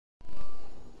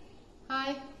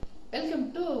Welcome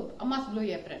to அம்மாஸ் blue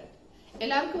April.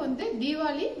 எல்லாருக்கும்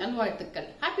தீபாவளி நல்வாழ்த்துக்கள்.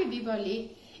 Happy Deepavali.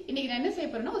 இன்னைக்கு நான் என்ன செய்ய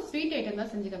போறேன்னா ஒரு ஸ்வீட் ஐட்டம்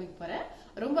தான் செஞ்சு காமிக்க போறேன்.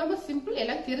 ரொம்ப ரொம்ப சிம்பிள்,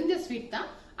 எல்லாம் தெரிஞ்ச ஸ்வீட் தான்.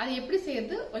 அதை எப்படி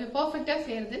செய்யறது, கொஞ்சம் பர்ஃபெக்டா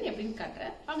செய்யறதுன்னு எப்படின்னு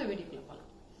காட்டுறேன். வாங்க வீடியோக்குள்ள போலாம்.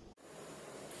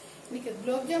 இன்னைக்கு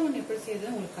குலாப் ஜாமுன் எப்படி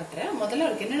செய்யறதுன்னு உங்களுக்கு காட்டுறேன். முதல்ல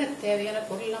அதுக்கு என்னென்ன தேவையான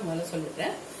பொருள்லாம் முதல்ல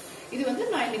சொல்லிடுறேன்.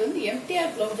 இது நான் இன்னைக்கு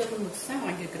எம்டிஆர் குலாப் ஜாமுன் மிக்ஸ் தான்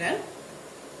வாங்கியிருக்கிறேன்.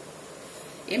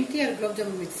 MTR gulab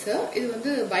jamun mix.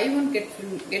 இது by one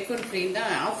get one free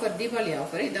தான் ஆஃபர், தீபாவளி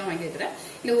ஆஃபர். இதான் வாங்கியிருக்கிறேன்.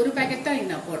 இல்ல ஒரு பேக்கெட் தான்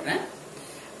நான் போடுறேன்.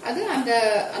 அது அந்த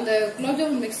அந்த குலாப்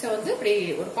ஜாமுன் மிக்ஸை இப்படி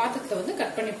ஒரு பாத்திரத்துல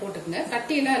கட் பண்ணி போட்டுக்குங்க.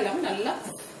 கட்டியெல்லாம் இல்லாம நல்லா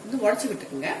உடச்சு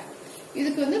விட்டுக்குங்க.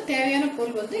 இதுக்கு தேவையான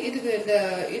பொருள் இதுக்கு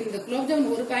இந்த குலாப்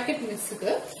ஜாமுன் ஒரு பேக்கெட்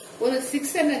மிக்ஸுக்கு ஒரு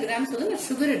 600 கிராம்ஸ் நான்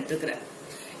சுகர் எடுத்துக்கிறேன்.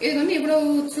 இது இவ்வளவு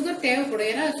சுகர் தேவைப்படும்.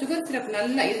 ஏன்னா சுகர் சிரப்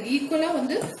நல்லா இதுக்கு ஈக்குவலா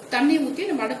தண்ணி ஊற்றி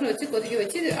நம்ம அடுப்புல வச்சு கொதிக்க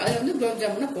வச்சு அதுல குலாப்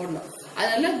ஜாமுனை போடணும்.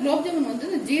 அதனால குலாப்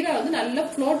ஜாமுன் ஜீரா நல்லா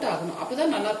ஃப்ளோட் ஆகணும்.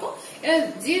 அப்பதான் நல்லா இருக்கும். ஏன்னா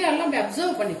ஜீரா எல்லாம் அப்படி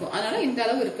அப்சர்வ் பண்ணிக்கும். அதனால இந்த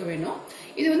அளவு இருக்க வேணும்.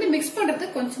 இது மிக்ஸ்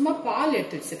பண்றதுக்கு கொஞ்சமா பால்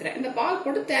எடுத்து வச்சுக்கிறேன். இந்த பால்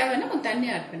போட்டு தேவைன்னா கொஞ்சம் தண்ணி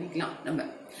ஆட் பண்ணிக்கலாம் நம்ம.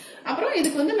 அப்புறம்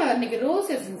இதுக்கு நான் இன்னைக்கு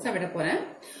ரோஸ் எசன்ஸ் தான் விட போறேன்.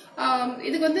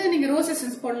 இதுக்கு நீங்க ரோஸ்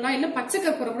எசன்ஸ் போடலாம், இல்ல பச்சை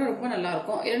கற்பூரம் கூட ரொம்ப நல்லா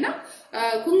இருக்கும். இல்லைன்னா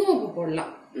குங்குமப்பூ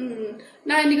போடலாம்.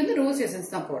 நான் இன்னைக்கு ரோஸ்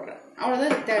எசன்ஸ் தான் போடுறேன்.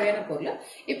 அவ்வளவுதான் தேவையான பொருள்.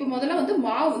 இப்ப முதல்ல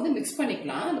மாவு மிக்ஸ்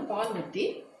பண்ணிக்கலாம். அந்த பால் ஊற்றி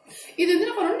இது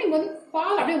என்ன பண்ணணும், நீங்க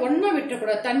பால் அப்படியே ஒன்னா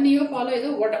விட்டுறக்கூடாது. தண்ணியோ பாலோ ஏதோ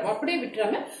அப்படியே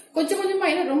விட்டுறாம கொஞ்சம் கொஞ்சமா,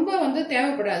 ஏன்னா ரொம்ப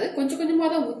தேவைப்படாது. கொஞ்சம் கொஞ்சமா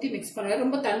தான் ஊத்தி மிக்ஸ் பண்ணலாம்.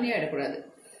 ரொம்ப தண்ணி ஆயிடக்கூடாது.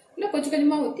 இல்ல கொஞ்சம்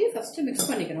கொஞ்சமா ஊத்தி ஃபர்ஸ்ட் மிக்ஸ்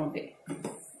பண்ணிக்கணும். அப்படியே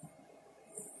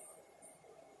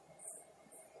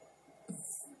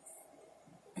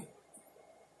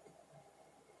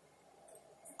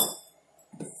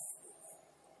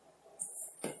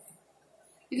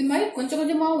இது மாதிரி கொஞ்சம்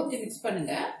கொஞ்சமா ஊத்தி மிக்ஸ்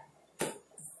பண்ணுங்க.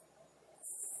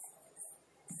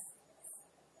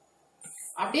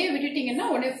 அப்படியே விட்டுட்டீங்கன்னா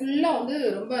உடனே ஃபுல்லா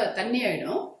ரொம்ப தண்ணி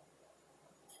ஆயிடும்.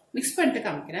 மிக்ஸ் பண்ணிட்டு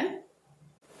காமிக்கிறேன்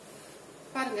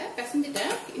பாருங்க.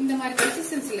 பிசைஞ்சிட்டேன். இந்த மாதிரி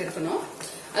கன்சிஸ்டன்சில இருக்கணும்.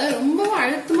 அது ரொம்பவும்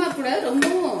அழுத்தமா இருக்கக்கூடாது,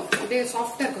 ரொம்பவும் அப்படியே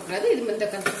சாஃப்டா இருக்கக்கூடாது. இது இந்த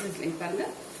கன்சிஸ்டன்சில பாருங்க.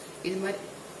 இது மாதிரி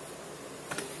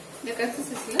இந்த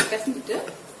கன்சிஸ்டன்சில பிசைஞ்சிட்டு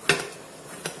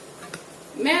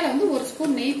மேல ஒரு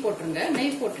ஸ்பூன் நெய் போட்டுருங்க.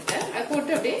 நெய் போட்டுட்டேன். அது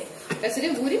போட்டு அப்படியே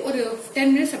சரியா ஊறி ஒரு 10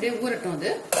 மினிட்ஸ் அப்படியே ஊறட்டும். அது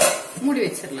மூடி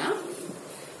வச்சிடலாம்.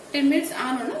 10 மினிட்ஸ்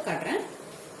ஆனோன்னு காட்டுறேன்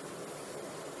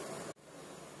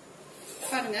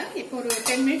பாருங்க. இப்போ ஒரு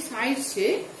 10 மினிட்ஸ் ஆயிடுச்சு.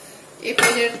 இப்போ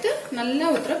இதை எடுத்து நல்லா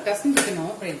ஒரு தடவை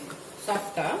பிசைஞ்சுக்கணும்.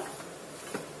 சாஃப்டா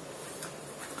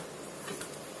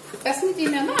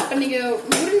பிசைஞ்சிட்டீங்கன்னா அப்ப நீங்க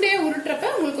உருண்டையே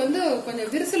உருட்டுறப்ப உங்களுக்கு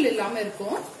கொஞ்சம் விரிசல் இல்லாம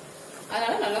இருக்கும்.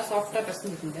 அதனால நல்லா சாஃப்டா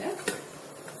பிசைஞ்சுக்கோங்க.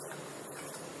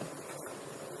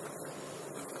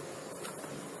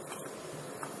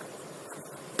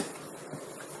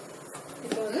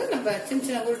 நம்ம சின்ன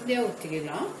சின்ன உருண்டையா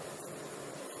ஊற்றிக்கலாம்.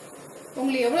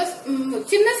 உங்களுக்கு எவ்வளவு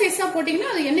சின்ன சைஸா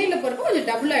போட்டீங்கன்னா அது எண்ணெயில போறப்ப கொஞ்சம்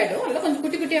டபுள் ஆயிடும். அதெல்லாம் கொஞ்சம்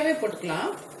குட்டி குட்டியாவே போட்டுக்கலாம்.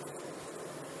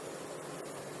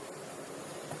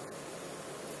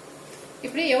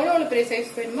 இப்படி எவ்வளவு பெரிய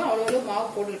சைஸ் வேணுமோ அவ்வளவு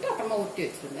மாவு போட்டுக்கிட்டு அப்புறமா ஊற்றி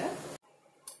வச்சிருங்க.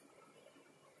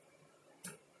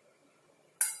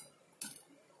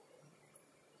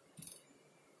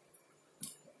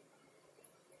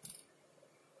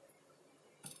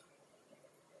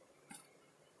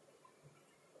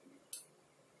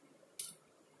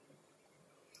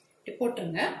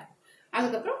 போட்டுருங்க.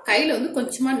 அதுக்கப்புறம் கையில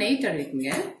கொஞ்சமா நெய்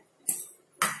தடவிக்குங்க.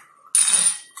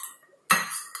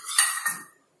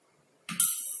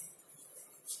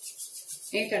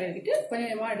 நெய் தடவிக்கிட்டு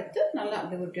கொஞ்சமா எடுத்து நல்லா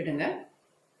அப்படி விட்டுடுங்க.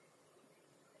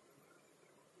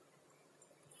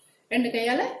 2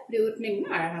 கையால இப்படி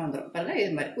உருட்டினீங்கன்னா அழகா வந்துடும் பாருங்க.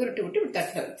 இது மாதிரி உருட்டி விட்டு இப்படி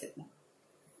தட்டில வச்சிருக்கணும்.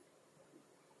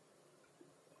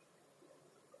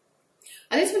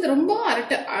 அதே சமயத்தில் ரொம்ப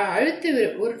அழுத்தி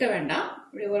உருட்ட வேண்டாம்.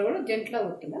 இப்படி ஒரு ஜென்டலா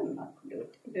உருட்டுங்க.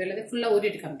 இப்படி ஃபுல்லா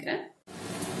ஊறிட்டு காமிக்கிறேன்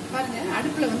பாருங்க.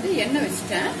 அடுப்புல எண்ணெய்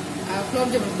வச்சுட்டேன்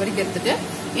குலாப் ஜாமுன் பொரிக்கிறதுக்கு.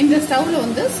 இந்த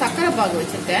ஸ்டவ்ல சக்கரை பாகு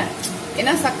வச்சிருக்கேன்.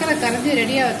 ஏன்னா சக்கரை கரைஞ்சி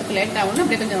ரெடி ஆகிறதுக்கு லேட் ஆகும்னு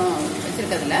அப்படி கொஞ்சம்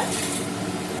வச்சிருக்கிறதுல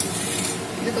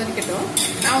இது கொதிக்கட்டும்.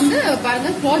 நான்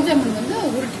பாருங்க குலாப்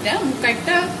ஜாமுன் உருட்டிட்டேன்.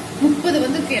 கரெக்டா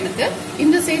 30 இருக்கு எனக்கு.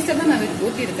 இந்த சைஸ்ல தான் நான்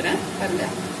ஊற்றி இருக்கிறேன் பாருங்க.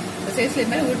 இந்த சைஸ்ல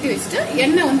இது மாதிரி உருட்டி வச்சுட்டு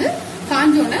எண்ணெய்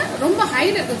காஞ்சோன்னு ரொம்ப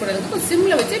ஹைல இருக்கக்கூடாது. கொஞ்சம்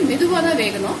சிம்ல வச்சு மெதுவா தான்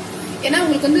வேகணும். ஏன்னா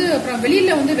உங்களுக்கு அப்புறம்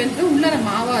வெளியில வெந்துட்டு உள்ளார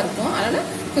மாவா இருக்கும். அதனால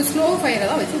கொஞ்சம் ஸ்லோ ஃபயரை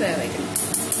தான் வச்சு வேக வைக்கணும்.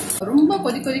 ரொம்ப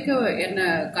கொதிக்க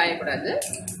எண்ணெய் காயக்கூடாது.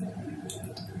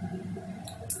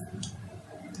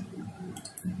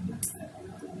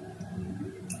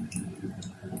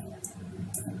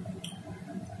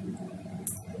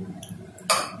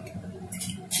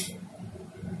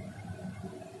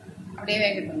 அப்படியே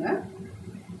வேகட்டுங்க.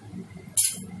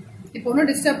 இப்போ ஒன்றும்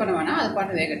டிஸ்டர்ப் பண்ண வேணாம், அது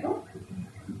பாட்டு வேகட்டும்.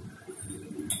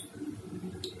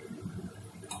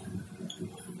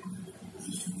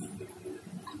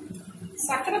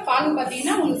 சக்கரை பாகு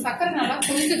பாத்தீங்கன்னா உங்களுக்கு சக்கரை நல்லா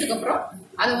கொதிச்சதுக்கு அப்புறம்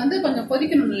அதை வந்து கொஞ்சம்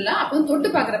கொதிக்கணும் இல்ல, அப்போ தொட்டு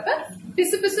பாக்குறப்ப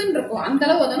பிசு பிசுன்னு இருக்கும். அந்த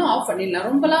அளவு வந்து ஆஃப் பண்ணிடலாம்.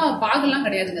 ரொம்பலாம் பாகுலாம்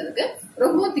கிடையாதுங்க அதுக்கு,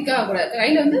 ரொம்ப திக்காக கூடாது.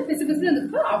 கையில வந்து பிசு பிசுன்னு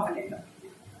இருந்துக்கு ஆஃப் பண்ணிடலாம்.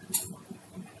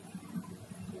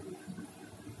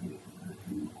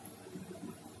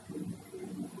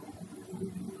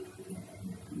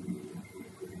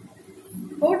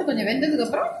 போட்டு கொஞ்சம் வெந்ததுக்கு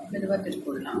அப்புறம் மெதுவா திருப்பி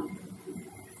போடலாம்.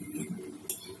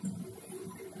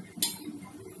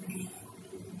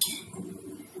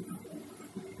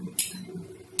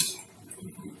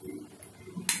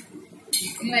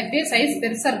 இப்படியே சைஸ்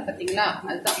பெருசா இருக்கு பாத்தீங்களா,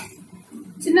 அதுதான்.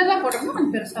 சின்னதா போட்டோம்னா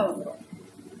அது பெருசா வந்துடும்.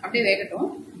 அப்படியே வேகட்டும்.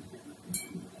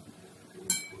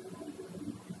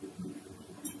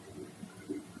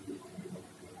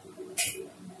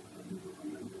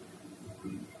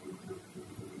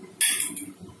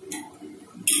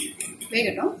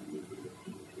 வேகட்டும்.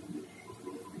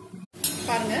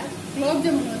 பாருங்க, குலோப்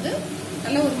ஜாமுன் வந்து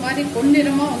நல்ல ஒரு மாதிரி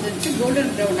பொன்னிறமா வந்துருச்சு,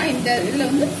 கோல்டன் ப்ரௌனா. இந்த இதுல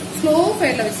வந்து ஸ்லோ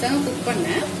ஃபயர்ல வச்சுதாங்க குக்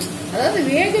பண்ணேன். அதாவது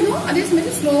வேகணும், அதே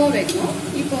சமயத்தில் ஸ்லோவா வேகணும்.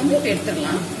 இப்போ வந்து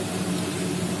எடுத்துடலாம்.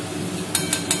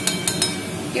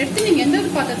 எடுத்து நீங்க எந்த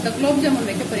ஒரு பாத்திரத்துல குலோப் ஜாமுன்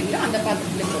வைக்க போறீங்களோ அந்த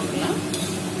பாத்திரத்துல போட்டுக்கலாம்.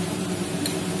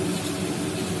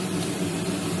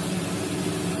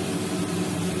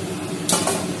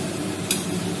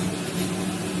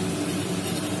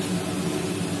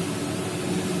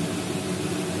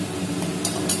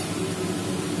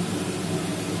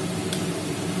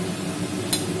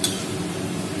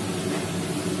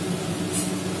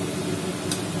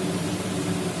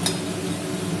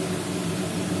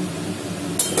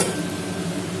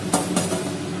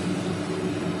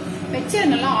 வச்சு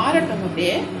நல்லா ஆறட்டும்.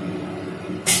 அப்படியே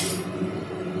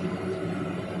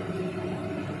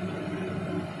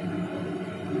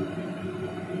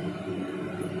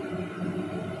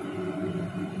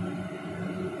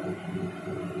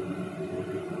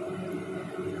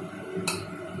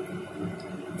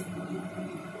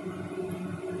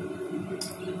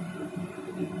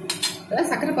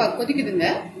சக்கரை பாகு கொதிக்குதுங்க.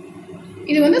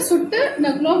 இது வந்து சுட்டு இந்த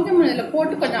குலோப் ஜாமுன் இதுல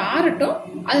போட்டு கொஞ்சம் ஆறட்டும்.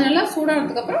 அது நல்லா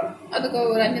சூடானதுக்கு அப்புறம் அதுக்கு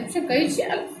ஒரு 5 நிமிஷம் கழிச்சு,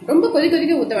 ரொம்ப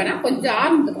கொதிக்க ஊத்த வேணாம், கொஞ்சம்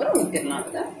ஆறுனதுக்கு அப்புறம் ஊத்திடலாம்.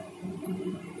 அதுல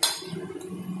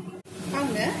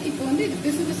பாருங்க, இப்ப வந்து இது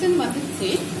பிசு பிசுன்னு வந்துருச்சு.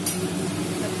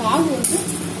 இந்த பாகு வந்து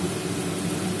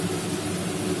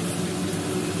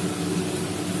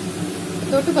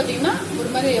தொட்டு பாத்தீங்கன்னா ஒரு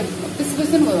மாதிரி பிசு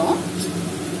பிசுன்னு வரும்.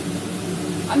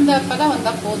 அந்த பதம்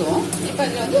வந்தா போதும். இப்ப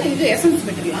இதுல வந்து இது எசன்ஸ்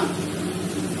விட்டுடலாம்.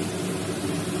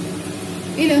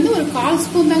 இதுல வந்து ஒரு 1/4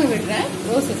 ஸ்பூன் தாங்க விடுறேன்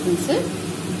ரோஸ் எசன்ஸ்.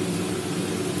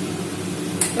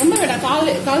 ரொம்ப விட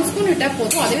 1/4 ஸ்பூன் விட்டா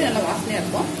போதும், அதுவே நல்லா வாசனையா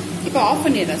இருக்கும். இப்ப ஆஃப்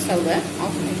பண்ணிடுறேன், ஸ்டவ்வை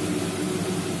ஆஃப் பண்ணிடுறேன்.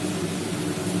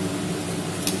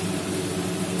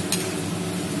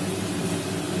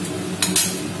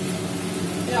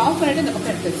 ஆஃப் பண்ணிட்டு இந்த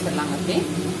பக்கம் எடுத்து வச்சிடலாம். அப்படி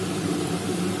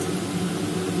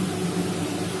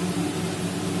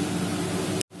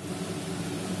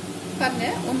பாருங்க,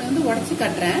 ஒண்ணு வந்து உடச்சு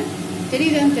காட்டுறேன்.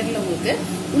 தெரியுதான்னு தெரியல உங்களுக்கு.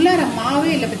 உள்ளார மாவே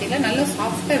இல்ல பாத்தீங்களா, நல்லா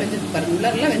சாஃப்டா வெந்துருக்கு பாருங்க.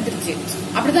 உள்ளாரெல்லாம் வெந்துருச்சு.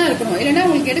 அப்படிதான் இருக்கணும். இல்லைன்னா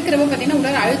உங்களுக்கு எடுக்கிறப்ப பாத்தீங்கன்னா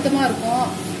உள்ளார அழுத்தமா இருக்கும்,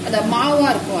 அந்த மாவா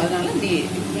இருக்கும். அதனால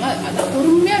அதை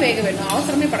பொறுமையா வேக வேணும்,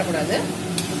 அவசரமே படக்கூடாது.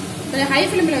 கொஞ்சம் ஹை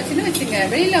ஃபிளேம்ல வச்சுங்க.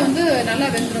 வெளியில வந்து நல்லா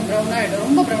வெந்துடும், ப்ரௌன் ஆயிடும்,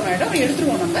 ரொம்ப ப்ரௌன் ஆயிடும்.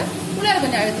 எடுத்துருவோம் நம்ம. உள்ளார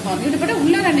கொஞ்சம் அழுத்தமா இருக்கும். இது போட்டா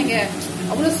உள்ளார நீங்க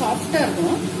அவ்வளவு சாஃப்டா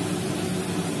இருக்கும்.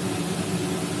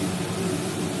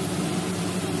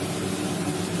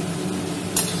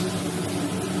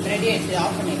 ரெடி ஆயிடுச்சு,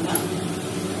 ஆஃப் பண்ணிடலாம்.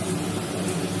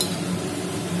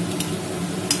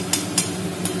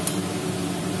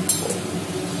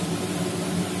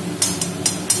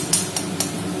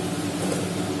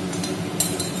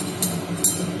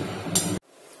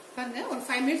 பாருங்க, ஒரு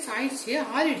 5 மினிட்ஸ் ஆயிடுச்சு,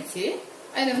 ஆறிடுச்சு.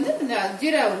 அதுல வந்து இந்த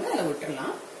ஜீரா வந்து அதில்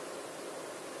விட்டுடலாம்.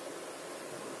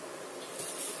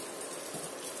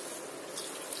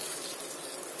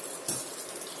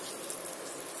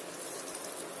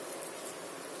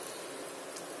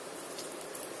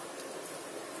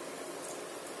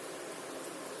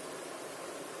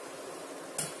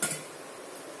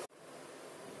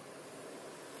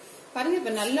 பாருங்க,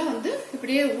 இப்ப நல்லா வந்து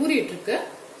இப்படியே ஊறிட்டு இருக்கு.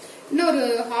 இன்னும் ஒரு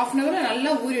 1/2 அன் ஹவர்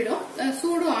நல்லா ஊறிடும்,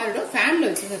 சூடும் ஆறிடும். ஃபேன்ல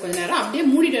வச்சுங்க கொஞ்ச நேரம். அப்படியே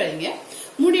மூடிடாதீங்க.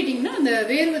 மூடிட்டீங்கன்னா அந்த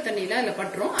வேர்வை தண்ணியில அதுல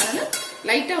பட்டுரும். அதனால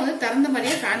லைட்டா வந்து திறந்த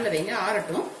மாதிரியே ஃபேன்ல வைங்க,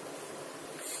 ஆறட்டும்.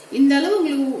 இந்த அளவு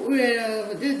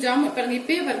உங்களுக்கு ஜாமுன் பாருங்க,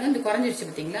 இப்பயே பாருங்க இந்த குறைஞ்சிருச்சு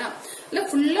பாத்தீங்களா. இல்ல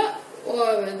ஃபுல்லா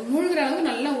மூழ்கிற அளவு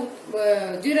நல்லா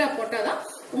ஜீரா போட்டாதான்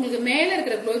உங்களுக்கு மேல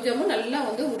இருக்கிற குலோப் ஜாமுன் நல்லா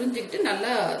வந்து உறிஞ்சிக்கிட்டு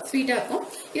நல்லா ஸ்வீட்டா இருக்கும்.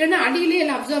 இல்லைன்னா அடியிலேயே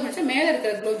எல்லாம் அப்சர்வ் பண்ணிச்சா மேல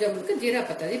இருக்கிற குலோப் ஜாமுனுக்கு ஜீரா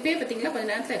பத்தாது. இப்பயே பாத்தீங்களா கொஞ்ச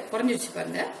நேரத்துல குறைஞ்சிருச்சு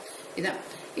பாருங்க. இதான்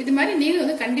இது மாதிரி நீங்களும்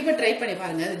வந்து கண்டிப்பா ட்ரை பண்ணி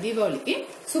பாருங்க. தீபாவளிக்கு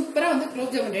சூப்பரா வந்து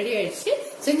குலோப் ஜாமுன் ரெடி ஆயிடுச்சு.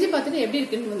 செஞ்சு பார்த்துட்டு எப்படி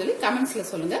இருக்குன்னு சொல்லி கமெண்ட்ஸ்ல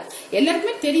சொல்லுங்க.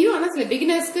 எல்லாருக்குமே தெரியும், ஆனா சில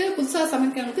பிகினர்ஸ்க்கு புதுசா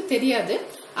சமைக்கிறவங்களுக்கு தெரியாது.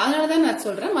 அதனாலதான் நான்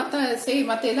சொல்றேன்.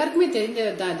 மத்த எல்லாருக்குமே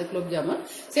தெரிஞ்சதுதான் இது குலோப் ஜாமுன்.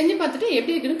 செஞ்சு பார்த்துட்டு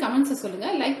எப்படி இருக்குன்னு கமெண்ட்ஸ் சொல்லுங்க.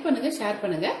 லைக் பண்ணுங்க, ஷேர்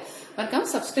பண்ணுங்க, மறக்காம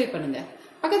சப்ஸ்கிரைப் பண்ணுங்க.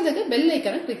 பக்கத்துல இருக்க பெல்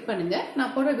ஐக்கானை கிளிக் பண்ணுங்க.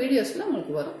 நான் போடுற வீடியோஸ்ல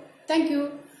உங்களுக்கு வரும். தேங்க்யூ.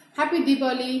 ஹாப்பி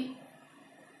தீபாவளி.